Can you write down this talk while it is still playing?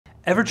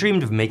Ever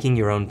dreamed of making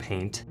your own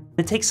paint?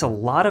 It takes a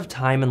lot of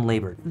time and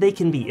labor. They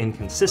can be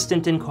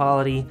inconsistent in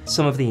quality,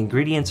 some of the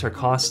ingredients are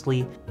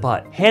costly,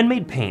 but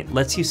handmade paint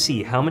lets you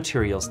see how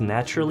materials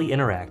naturally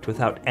interact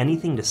without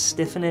anything to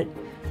stiffen it,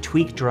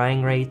 tweak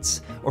drying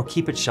rates, or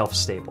keep it shelf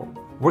stable.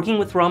 Working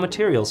with raw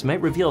materials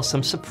might reveal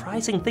some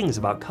surprising things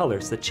about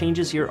colors that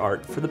changes your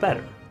art for the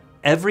better.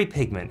 Every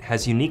pigment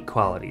has unique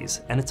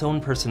qualities and its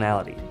own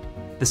personality.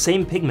 The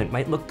same pigment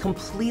might look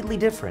completely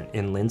different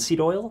in linseed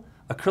oil,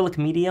 acrylic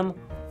medium,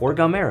 or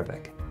gum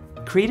arabic.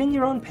 Creating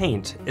your own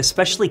paint,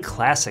 especially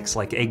classics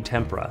like egg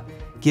tempera,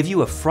 give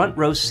you a front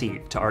row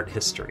seat to art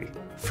history.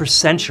 For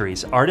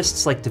centuries,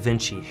 artists like Da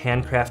Vinci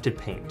handcrafted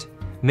paint,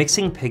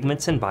 mixing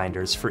pigments and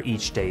binders for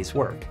each day's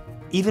work.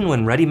 Even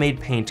when ready-made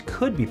paint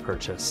could be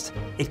purchased,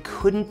 it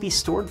couldn't be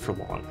stored for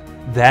long.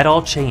 That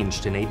all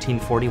changed in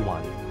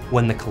 1841,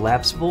 when the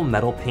collapsible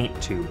metal paint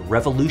tube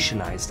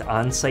revolutionized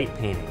on-site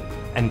painting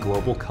and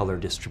global color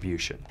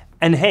distribution.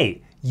 And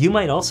hey, you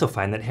might also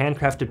find that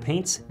handcrafted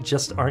paints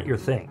just aren't your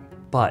thing.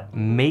 But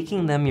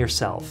making them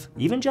yourself,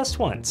 even just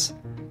once,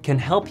 can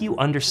help you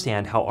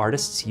understand how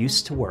artists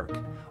used to work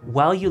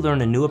while you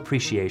learn a new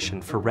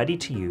appreciation for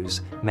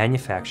ready-to-use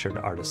manufactured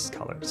artists'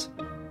 colors.